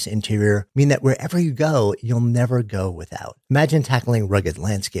luxurious interior mean that wherever you go, you'll never go without. Imagine tackling rugged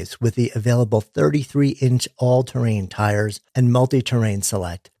landscapes with the available 33-inch all-terrain tires and multi-terrain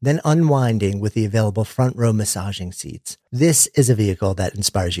select, then unwinding with the available front-row massaging seats. This is a vehicle that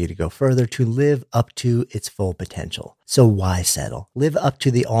inspires you to go further, to live up to its full potential. So why settle? Live up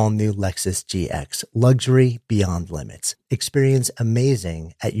to the all-new Lexus GX. Luxury beyond limits. Experience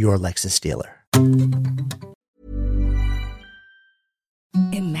amazing at your Lexus dealer.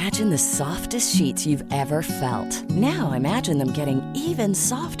 Imagine the softest sheets you've ever felt. Now imagine them getting even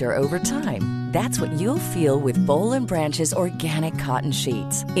softer over time. That's what you'll feel with Boll & Branch's organic cotton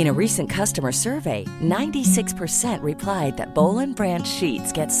sheets. In a recent customer survey, 96% replied that Boll & Branch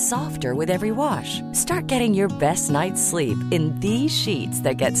sheets get softer with every wash. Start getting your best night's sleep in these sheets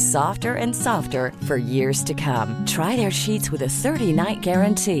that get softer and softer for years to come. Try their sheets with a 30-night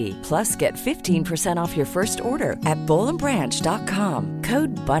guarantee. Plus, get 15% off your first order at bollandbranch.com.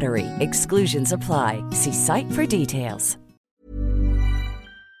 Code BUTTERY. Exclusions apply. See site for details.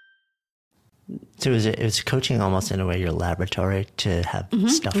 So it was coaching almost in a way your laboratory to have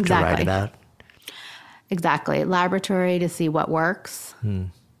stuff to write about? Exactly. Laboratory to see what works,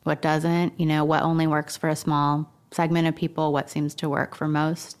 what doesn't, you know, what only works for a small segment of people, what seems to work for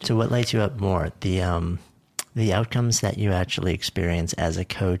most. So what lights you up more, the outcomes that you actually experience as a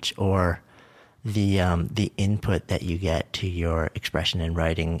coach, or the input that you get to your expression and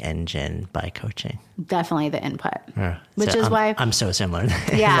writing engine by coaching? Definitely the input, which so is why I'm so similar in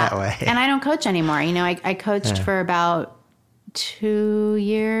that way. And I don't coach anymore. You know, I coached for about 2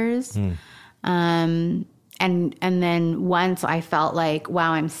 years. And then once I felt like,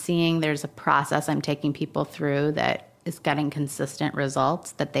 wow, I'm seeing there's a process I'm taking people through that is getting consistent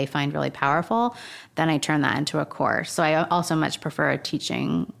results that they find really powerful, then I turn that into a course. So I also much prefer a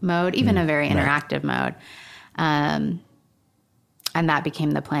teaching mode, even a very interactive mode. And that became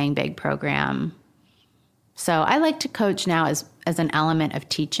the Playing Big program. So I like to coach now as an element of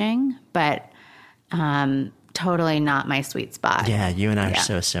teaching, but totally not my sweet spot. Yeah, you and I are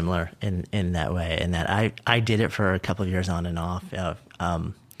so similar in that way, in that I did it for a couple of years on and off.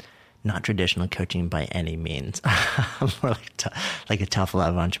 Not traditional coaching by any means. I'm more like a tough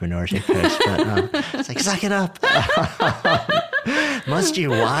love entrepreneurship coach, but it's like, suck it up. Must you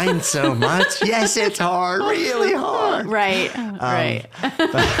whine so much? Yes, it's hard, really hard. Right.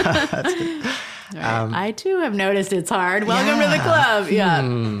 I too have noticed it's hard. Welcome to the club. Yeah.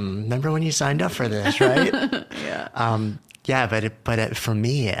 Remember when you signed up for this, right? But for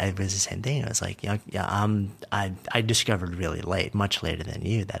me, it was the same thing. It was like, I discovered really late, much later than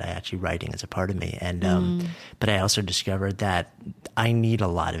you, that actually writing is a part of me. And but I also discovered that I need a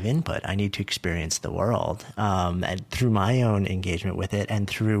lot of input. I need to experience the world, and through my own engagement with it, and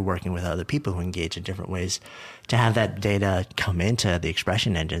through working with other people who engage in different ways, to have that data come into the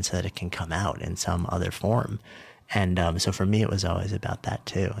expression engine so that it can come out in some other form. And so for me, it was always about that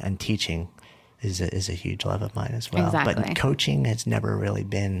too. And teaching is a huge love of mine as well. Exactly. But coaching has never really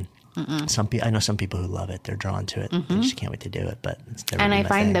been. I know some people who love it. They're drawn to it. They just can't wait to do it. But it's never. And been I my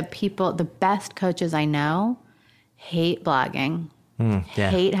find thing. the best coaches I know hate blogging,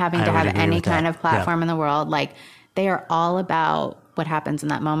 hate having I to would have agree any with kind that. of platform in the world. Like, they are all about what happens in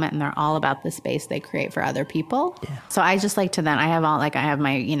that moment, and they're all about the space they create for other people. Yeah. So I just like to then, I have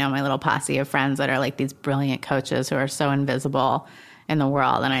my, my little posse of friends that are like these brilliant coaches who are so invisible in the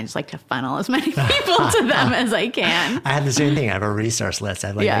world, and I just like to funnel as many people to them as I can. I have the same thing. I have a resource list.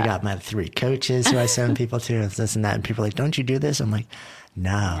 I got my 3 coaches who I send people to, this and that, and people are like, don't you do this? I'm like, no.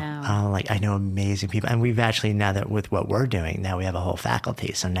 I know amazing people, and we've actually, now that with what we're doing, now we have a whole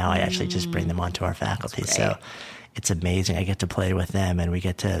faculty. So now I actually just bring them onto our faculty. So it's amazing. I get to play with them, and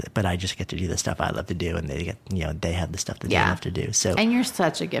but I just get to do the stuff I love to do, and they get, they have the stuff that they love to do. So, and you're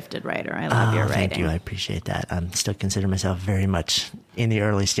such a gifted writer. I love your writing. Thank you. I appreciate that. I'm still consider myself very much in the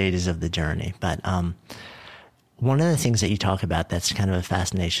early stages of the journey. But one of the things that you talk about that's kind of a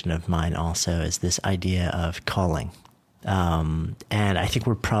fascination of mine also is this idea of calling. And I think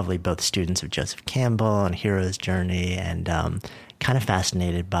we're probably both students of Joseph Campbell and Hero's Journey, and kind of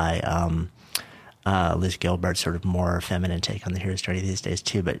fascinated by Liz Gilbert's sort of more feminine take on the hero's journey these days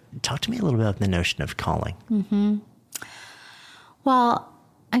too. But talk to me a little bit about the notion of calling. Mm-hmm. Well,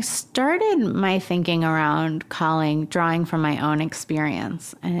 I started my thinking around calling drawing from my own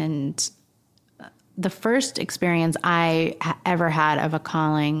experience. And the first experience I ever had of a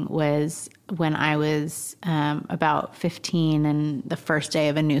calling was when I was about 15, and the first day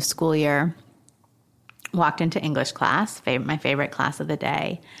of a new school year, walked into English class, my favorite class of the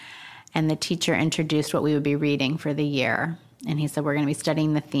day. And the teacher introduced what we would be reading for the year. And he said, we're going to be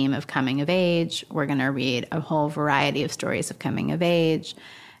studying the theme of coming of age. We're going to read a whole variety of stories of coming of age.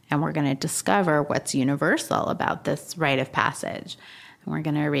 And we're going to discover what's universal about this rite of passage. And we're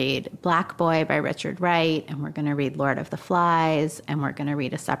going to read Black Boy by Richard Wright. And we're going to read Lord of the Flies. And we're going to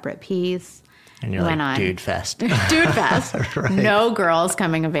read a separate piece. And you're like, Dude Fest. Dude Fest. Right. No girls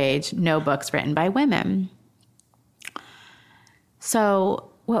coming of age. No books written by women. So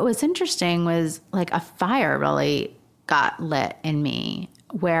what was interesting was like a fire really got lit in me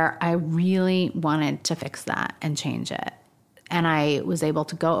where I really wanted to fix that and change it. And I was able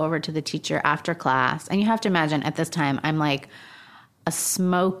to go over to the teacher after class. And you have to imagine at this time, I'm like a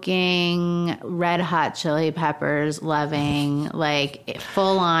smoking, Red Hot Chili Peppers loving, like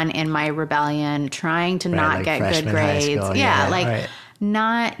full on in my rebellion, trying to not get good grades.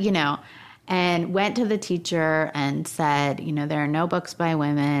 Not, and went to the teacher and said, there are no books by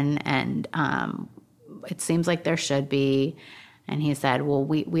women, and it seems like there should be. And he said, well,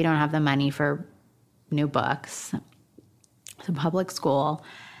 we don't have the money for new books. It's a public school.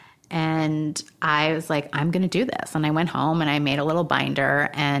 And I was like, I'm going to do this. And I went home and I made a little binder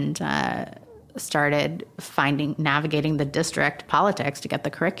and started navigating the district politics to get the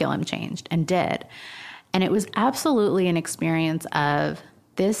curriculum changed, and did. And it was absolutely an experience of,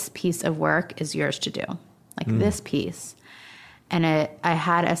 this piece of work is yours to do, this piece. And I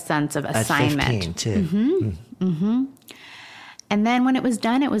had a sense of assignment. At 15 too. Mm-hmm. Mm-hmm. And then when it was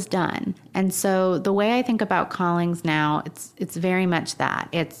done, it was done. And so the way I think about callings now, it's very much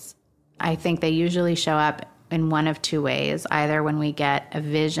that. I think they usually show up in one of 2 ways, either when we get a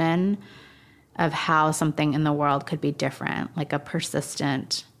vision of how something in the world could be different, like a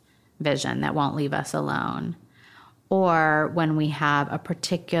persistent vision that won't leave us alone, or when we have a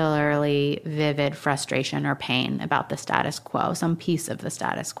particularly vivid frustration or pain about the status quo, some piece of the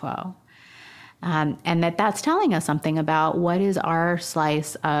status quo. And that's telling us something about what is our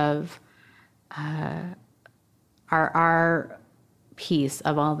slice of our piece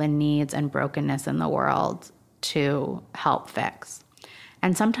of all the needs and brokenness in the world to help fix.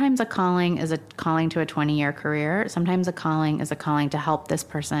 And sometimes a calling is a calling to a 20-year career. Sometimes a calling is a calling to help this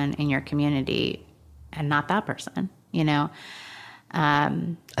person in your community and not that person. I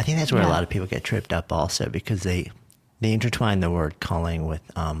think that's where a lot of people get tripped up also, because they intertwine the word calling with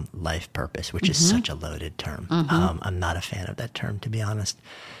life purpose, which is such a loaded term. I'm not a fan of that term, to be honest.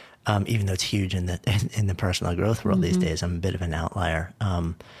 Even though it's huge in the personal growth world these days, I'm a bit of an outlier.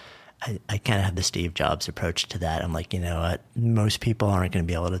 I kind of have the Steve Jobs approach to that. I'm like, what? Most people aren't going to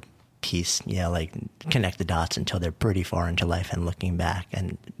be able to connect the dots until they're pretty far into life and looking back.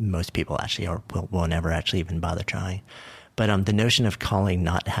 And most people actually will never actually even bother trying. But the notion of calling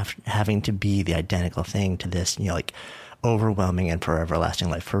not having to be the identical thing to this, overwhelming and forever lasting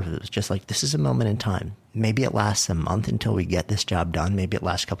life purpose, just like, this is a moment in time. Maybe it lasts a month until we get this job done. Maybe it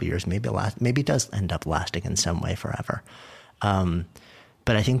lasts a couple of years. Maybe it does end up lasting in some way forever.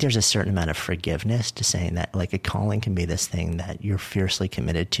 But I think there's a certain amount of forgiveness to saying that, a calling can be this thing that you're fiercely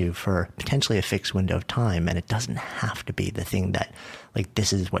committed to for potentially a fixed window of time. And it doesn't have to be the thing that,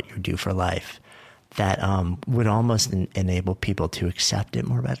 this is what you do for life, that would almost enable people to accept it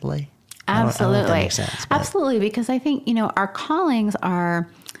more readily. Absolutely. I don't know if that makes sense, absolutely. Because I think, our callings are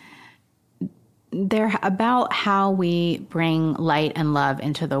they're about how we bring light and love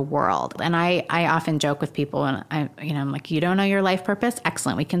into the world. And I often joke with people, and I'm like, you don't know your life purpose?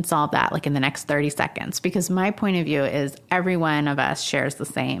 Excellent. We can solve that like in the next 30 seconds. Because my point of view is every one of us shares the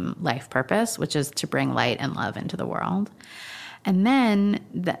same life purpose, which is to bring light and love into the world. And then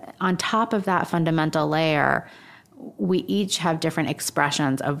on top of that fundamental layer, we each have different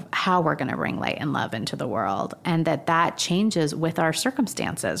expressions of how we're going to bring light and love into the world, and that changes with our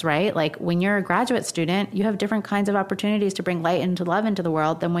circumstances, right? Like when you're a graduate student, you have different kinds of opportunities to bring light and love into the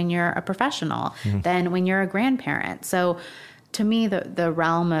world than when you're a professional, than when you're a grandparent. So to me, the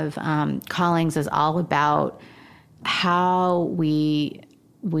realm of callings is all about how we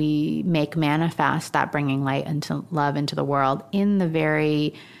make manifest that bringing light and love into the world in the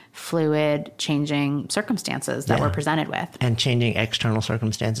very fluid, changing circumstances that we're presented with. And changing external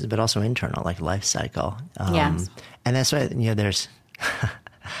circumstances, but also internal, like life cycle. Yes. And that's why, there's,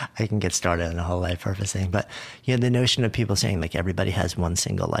 I can get started on the whole life purpose thing, but, the notion of people saying like everybody has one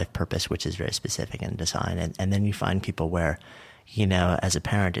single life purpose, which is very specific and designed. And then you find people where, as a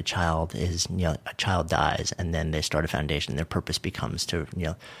parent, a child dies and then they start a foundation, their purpose becomes to,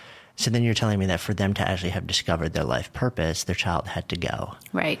 so then you're telling me that for them to actually have discovered their life purpose, their child had to go.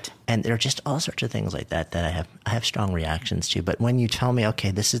 Right. And there are just all sorts of things like that I have strong reactions to. But when you tell me,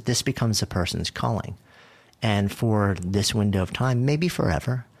 okay, this becomes a person's calling, and for this window of time, maybe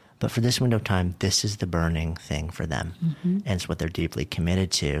forever, but for this window of time, this is the burning thing for them. Mm-hmm. And it's what they're deeply committed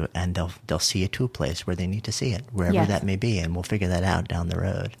to. And they'll see it to a place where they need to see it, wherever that may be. And we'll figure that out down the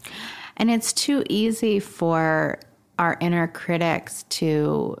road. And it's too easy for our inner critics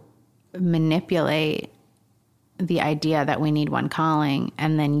to manipulate the idea that we need one calling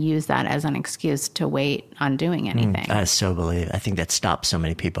and then use that as an excuse to wait on doing anything. I think that stops so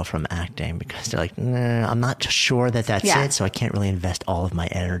many people from acting because they're like, nah, I'm not sure that's it, so I can't really invest all of my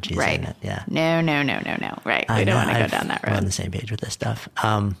energies in it. Yeah. No. Right. We don't want to go down that road. We're on the same page with this stuff.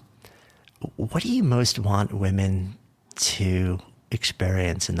 What do you most want women to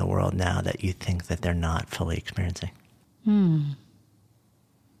experience in the world now that you think that they're not fully experiencing?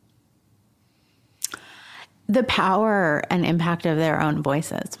 The power and impact of their own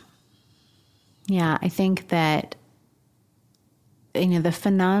voices. Yeah, I think that, the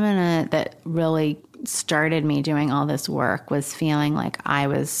phenomena that really started me doing all this work was feeling like I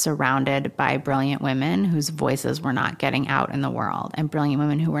was surrounded by brilliant women whose voices were not getting out in the world, and brilliant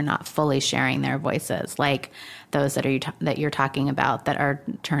women who were not fully sharing their voices, like those that you're talking about that are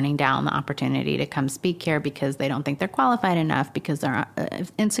turning down the opportunity to come speak here because they don't think they're qualified enough, because they're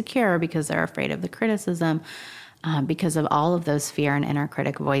insecure, because they're afraid of the criticism, because of all of those fear and inner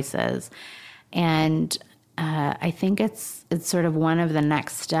critic voices. And I think it's sort of one of the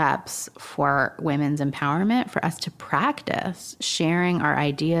next steps for women's empowerment for us to practice sharing our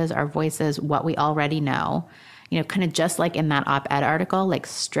ideas, our voices, what we already know, kind of just like in that op-ed article, like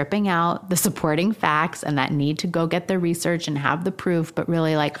stripping out the supporting facts and that need to go get the research and have the proof, but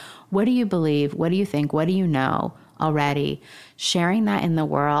really like, what do you believe? What do you think? What do you know already? Sharing that in the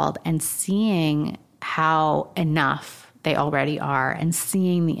world and seeing how enough they already are, and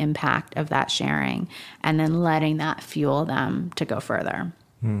seeing the impact of that sharing, and then letting that fuel them to go further.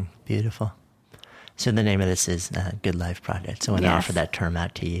 Beautiful. So the name of this is Good Life Project. So I want to offer that term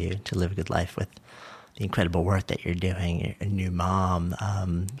out to you to live a good life with the incredible work that you're doing. You're a new mom,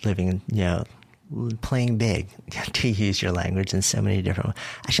 living, playing big, to use your language in so many different ways.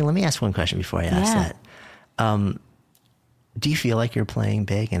 Actually, let me ask one question before I ask that. Do you feel like you're playing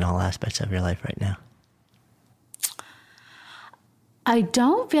big in all aspects of your life right now? I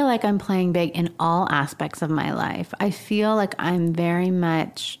don't feel like I'm playing big in all aspects of my life. I feel like I'm very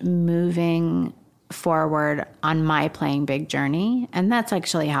much moving forward on my playing big journey. And that's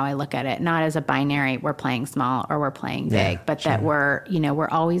actually how I look at it. Not as a binary, we're playing small or we're playing big, but that we're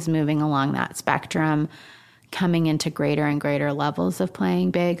always moving along that spectrum, coming into greater and greater levels of playing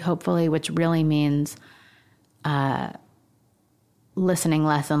big, hopefully, which really means listening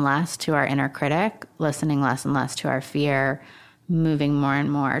less and less to our inner critic, listening less and less to our fear, moving more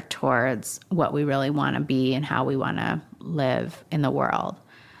and more towards what we really want to be and how we want to live in the world.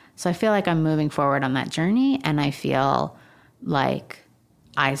 So I feel like I'm moving forward on that journey, and I feel like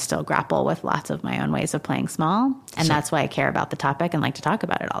I still grapple with lots of my own ways of playing small, and that's why I care about the topic and like to talk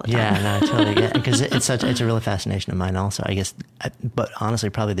about it all the time. Yeah, no, I totally get it, because it's a real fascination of mine also, I guess. But honestly,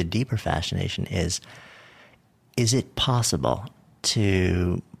 probably the deeper fascination is it possible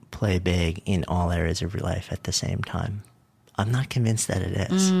to play big in all areas of your life at the same time? I'm not convinced that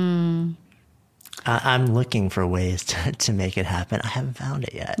it is. I'm looking for ways to make it happen. I haven't found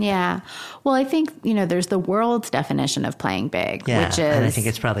it yet. Yeah. Well, I think, there's the world's definition of playing big, which is... and I think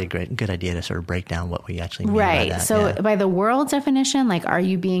it's probably a good idea to sort of break down what we actually mean by that. So by the world's definition, like, are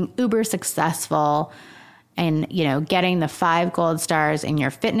you being uber successful and, getting the 5 gold stars in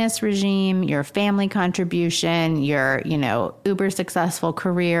your fitness regime, your family contribution, your, uber successful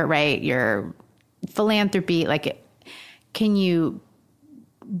career, right? Your philanthropy, like, can you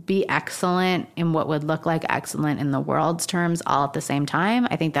be excellent in what would look like excellent in the world's terms all at the same time?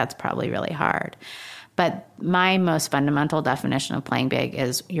 I think that's probably really hard. But my most fundamental definition of playing big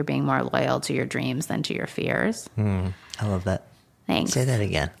is you're being more loyal to your dreams than to your fears. I love that. Thanks. Say that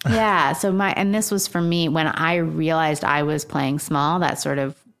again. Yeah. So and this was for me when I realized I was playing small, that sort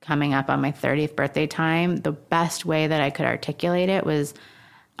of coming up on my 30th birthday time, the best way that I could articulate it was,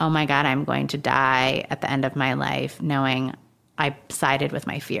 oh my God, I'm going to die at the end of my life knowing I sided with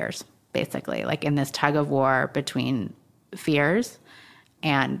my fears, basically, like in this tug of war between fears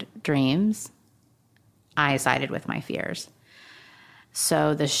and dreams, I sided with my fears.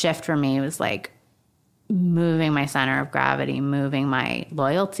 So the shift for me was like moving my center of gravity, moving my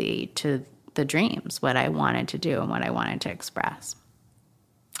loyalty to the dreams, what I wanted to do and what I wanted to express.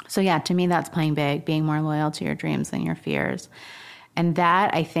 So yeah, to me, that's playing big, being more loyal to your dreams than your fears. And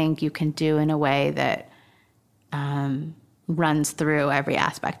that I think you can do in a way that runs through every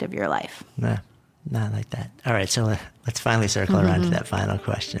aspect of your life. Nah, not like that. All right, so let's finally circle around to that final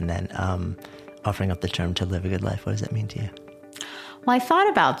question then. Offering up the term to live a good life, what does that mean to you? Well, I thought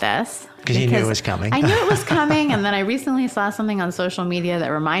about this. Because you knew it was coming. I knew it was coming, and then I recently saw something on social media that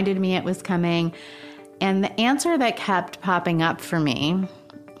reminded me it was coming. And the answer that kept popping up for me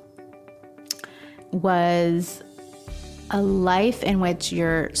was a life in which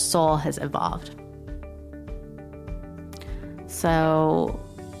your soul has evolved. So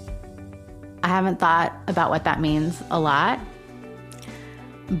I haven't thought about what that means a lot,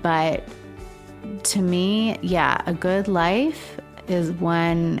 but to me, yeah, a good life is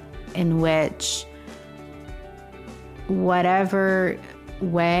one in which whatever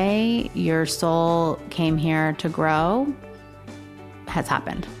way your soul came here to grow has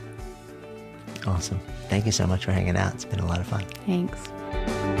happened. Awesome. Thank you so much for hanging out. It's been a lot of fun. Thanks.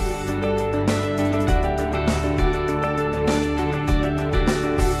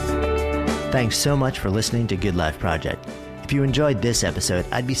 Thanks so much for listening to Good Life Project. If you enjoyed this episode,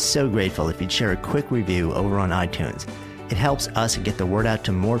 I'd be so grateful if you'd share a quick review over on iTunes. It helps us get the word out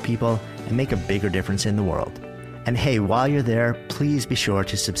to more people and make a bigger difference in the world. And hey, while you're there, please be sure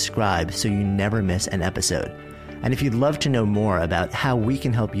to subscribe so you never miss an episode. And if you'd love to know more about how we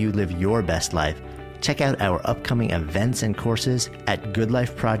can help you live your best life, check out our upcoming events and courses at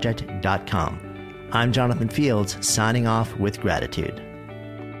goodlifeproject.com. I'm Jonathan Fields, signing off with gratitude.